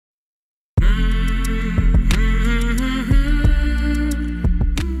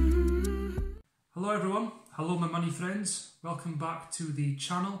my money friends, welcome back to the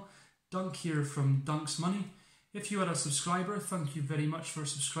channel. Dunk here from Dunk's Money. If you are a subscriber, thank you very much for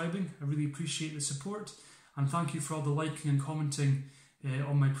subscribing. I really appreciate the support, and thank you for all the liking and commenting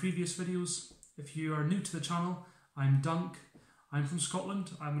on my previous videos. If you are new to the channel, I'm Dunk. I'm from Scotland.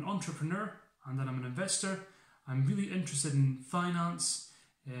 I'm an entrepreneur and then I'm an investor. I'm really interested in finance,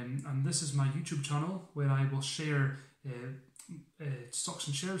 and this is my YouTube channel where I will share stocks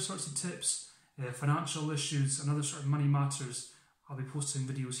and shares sorts of tips, financial issues and other sort of money matters. I'll be posting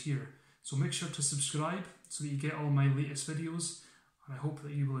videos here. So make sure to subscribe so that you get all my latest videos, and I hope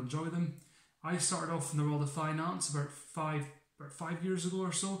that you will enjoy them. I started off in the world of finance about five years ago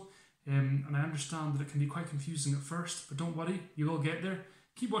or so, and I understand that it can be quite confusing at first, but don't worry, you will get there.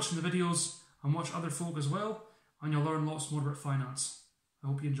 Keep watching the videos and watch other folk as well, and you'll learn lots more about finance. I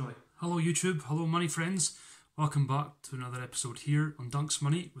hope you enjoy. Hello YouTube, hello money friends. Welcome back to another episode here on Dunk's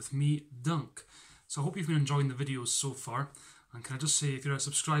Money with me, Dunk. So I hope you've been enjoying the videos so far. And can I just say, if you're a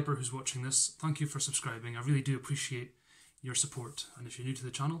subscriber who's watching this, thank you for subscribing. I really do appreciate your support. And if you're new to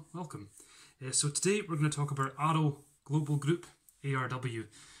the channel, welcome. So today we're going to talk about ARROW Global Group, ARW.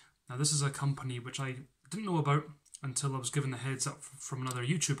 Now this is a company which I didn't know about until I was given the heads up from another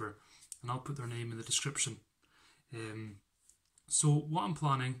YouTuber. And I'll put their name in the description. So what I'm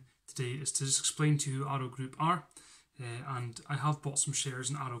planning today is to just explain to you who ARROW Group are, and I have bought some shares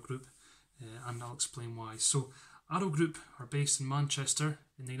in ARROW Group, and I'll explain why. So ARROW Group are based in Manchester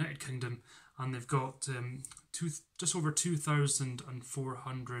in the United Kingdom, and they've got just over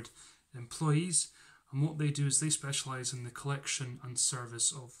 2,400 employees, and what they do is they specialise in the collection and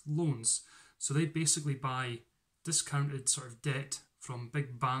service of loans. So they basically buy discounted sort of debt from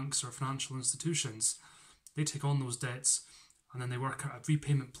big banks or financial institutions. They take on those debts, and then they work out a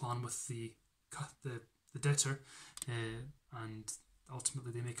repayment plan with the debtor, and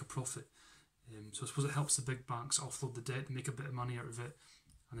ultimately they make a profit. So I suppose it helps the big banks offload the debt, make a bit of money out of it,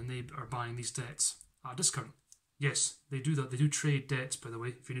 and then they are buying these debts at a discount. Yes, they do that. They do trade debts, by the way,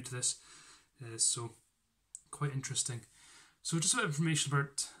 if you're new to this. So quite interesting. So just a bit of information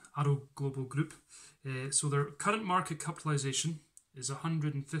about ARROW Global Group. So their current market capitalisation is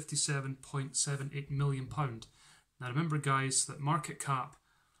 £157.78 million. Now remember guys that market cap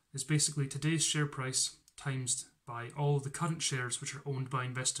is basically today's share price times by all the current shares which are owned by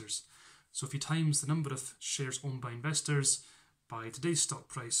investors. So if you times the number of shares owned by investors by today's stock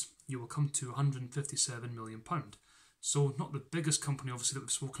price, you will come to £157 million. So not the biggest company obviously that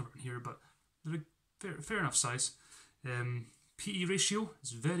we've spoken about here, but they're a fair enough size. PE ratio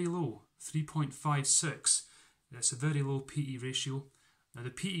is very low, 3.56. It's a very low PE ratio. Now the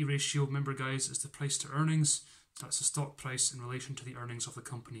PE ratio, remember guys, is the price to earnings. So that's the stock price in relation to the earnings of the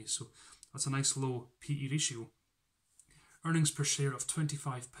company. So that's a nice low PE ratio. Earnings per share of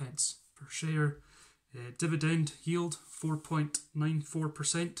 25 pence per share. Dividend yield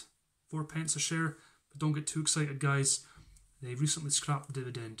 4.94%, 4 pence a share. But don't get too excited guys. They recently scrapped the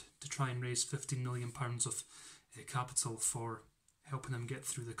dividend to try and raise £15 million of capital for helping them get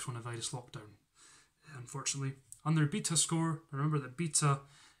through the coronavirus lockdown, unfortunately. And their beta score, remember that beta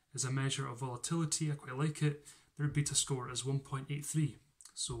is a measure of volatility, I quite like it. Their beta score is 1.83.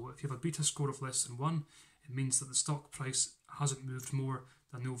 So if you have a beta score of less than 1, it means that the stock price hasn't moved more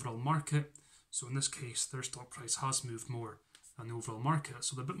than the overall market. So in this case, their stock price has moved more than the overall market.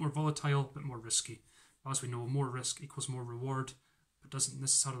 So they're a bit more volatile, a bit more risky. As we know, more risk equals more reward, but doesn't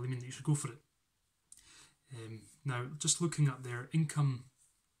necessarily mean that you should go for it. Now, just looking at their income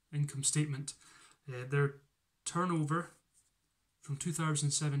statement, their turnover from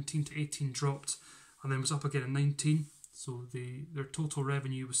 2017 to 18 dropped and then was up again in 19. So their total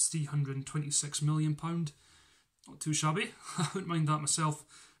revenue was £326 million. Not too shabby. I wouldn't mind that myself.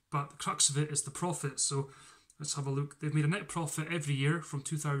 But the crux of it is the profit. So let's have a look. They've made a net profit every year from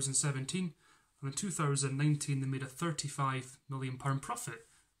 2017. And in 2019 they made a £35 million profit,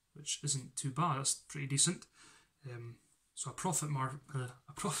 which isn't too bad. That's pretty decent. So a profit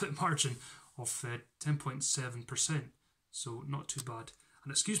margin of 10.7%. So not too bad.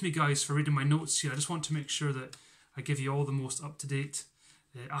 And excuse me guys for reading my notes here. I just want to make sure that I give you all the most up-to-date,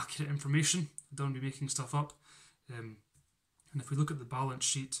 accurate information. I don't want to be making stuff up. And if we look at the balance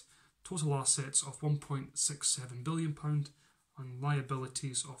sheet, total assets of £1.67 billion and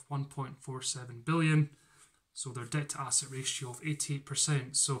liabilities of £1.47 billion. So their debt to asset ratio of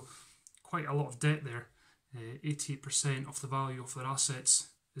 88%. So quite a lot of debt there. 88% of the value of their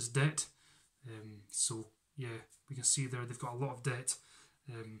assets is debt. So yeah, we can see there they've got a lot of debt.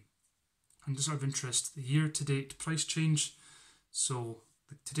 And just out of interest, the year-to-date price change. So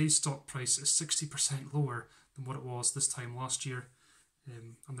today's stock price is 60% lower than what it was this time last year.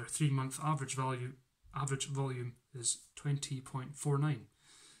 And their 3-month average value average volume is 20.49.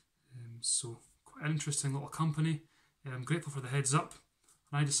 So quite an interesting little company. I'm grateful for the heads up,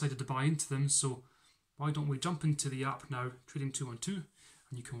 and I decided to buy into them, so why don't we jump into the app now, Trading 212,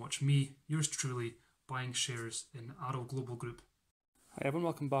 and you can watch me, yours truly, buying shares in ARROW Global Group. Hi everyone,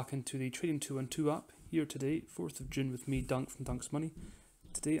 welcome back into the Trading 212 app, here today, 4th of June with me, Dunk from Dunk's Money.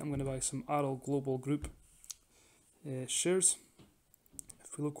 Today I'm going to buy some ARROW Global Group shares.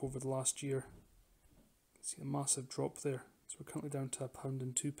 If we look over the last year, you can see a massive drop there. So we're currently down to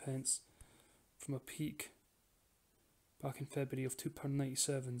 £1.02 from a peak back in February of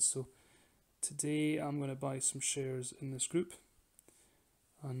 £2.97. So today I'm going to buy some shares in this group,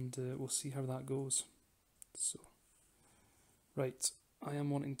 and we'll see how that goes. So, right, I am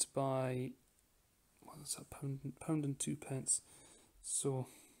wanting to buy, what is that, pound and 2 pence. So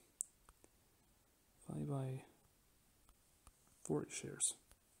if I buy 40 shares,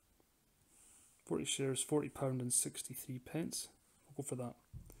 £40 and 63 pence. We'll go for that.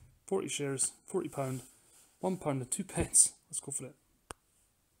 40 shares, £40, £1 and 2 pence. Let's go for it.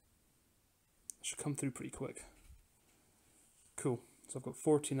 It should come through pretty quick. Cool. So I've got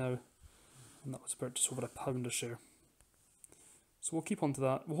 40 now, and that was about just over £1 a share. So we'll keep on to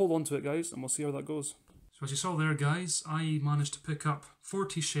that. We'll hold on to it, guys, and we'll see how that goes. So as you saw there, guys, I managed to pick up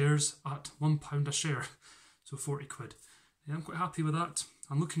 40 shares at £1 a share. So 40 quid. Yeah, I'm quite happy with that.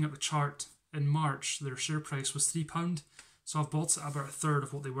 I'm looking at the chart. In March, their share price was £3, so I've bought it at about a third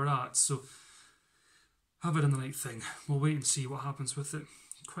of what they were at, so have it in the right thing. We'll wait and see what happens with it.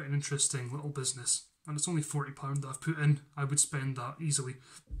 Quite an interesting little business, and it's only £40 that I've put in. I would spend that easily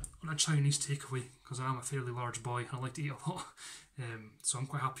on a Chinese takeaway, because I am a fairly large boy and I like to eat a lot, so I'm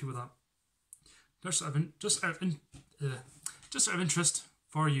quite happy with that. Just out of interest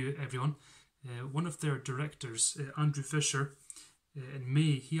for you, everyone, one of their directors, Andrew Fisher, in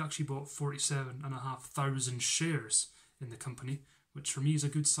May, he actually bought 47,500 shares in the company, which for me is a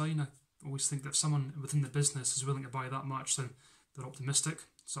good sign. I always think that if someone within the business is willing to buy that much, then they're optimistic,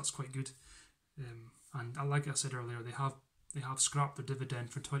 so that's quite good. And like I said earlier, they have scrapped their dividend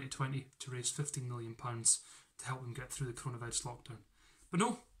for 2020 to raise £15 million to help them get through the coronavirus lockdown. But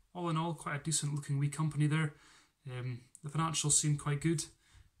no, all in all, quite a decent looking wee company there. The financials seem quite good,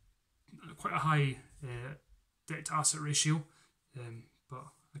 quite a high debt to asset ratio. But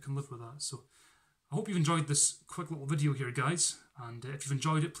I can live with that. So I hope you've enjoyed this quick little video here, guys, and if you've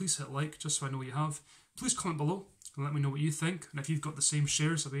enjoyed it, please hit like, just so I know you have. Please comment below and let me know what you think, and if you've got the same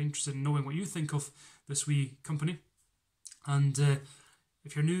shares, I'll be interested in knowing what you think of this wee company. And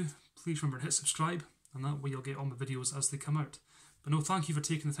if you're new, please remember to hit subscribe, and that way you'll get all my videos as they come out. But no, thank you for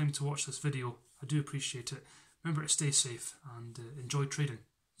taking the time to watch this video. I do appreciate it. Remember to stay safe and enjoy trading.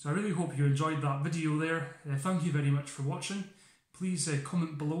 So I really hope you enjoyed that video there. Thank you very much for watching. Please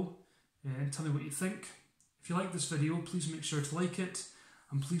comment below and tell me what you think. If you like this video, please make sure to like it,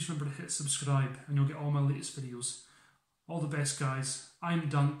 and please remember to hit subscribe, and you'll get all my latest videos. All the best, guys. I'm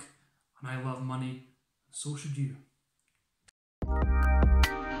Dunk, and I love money, so should you.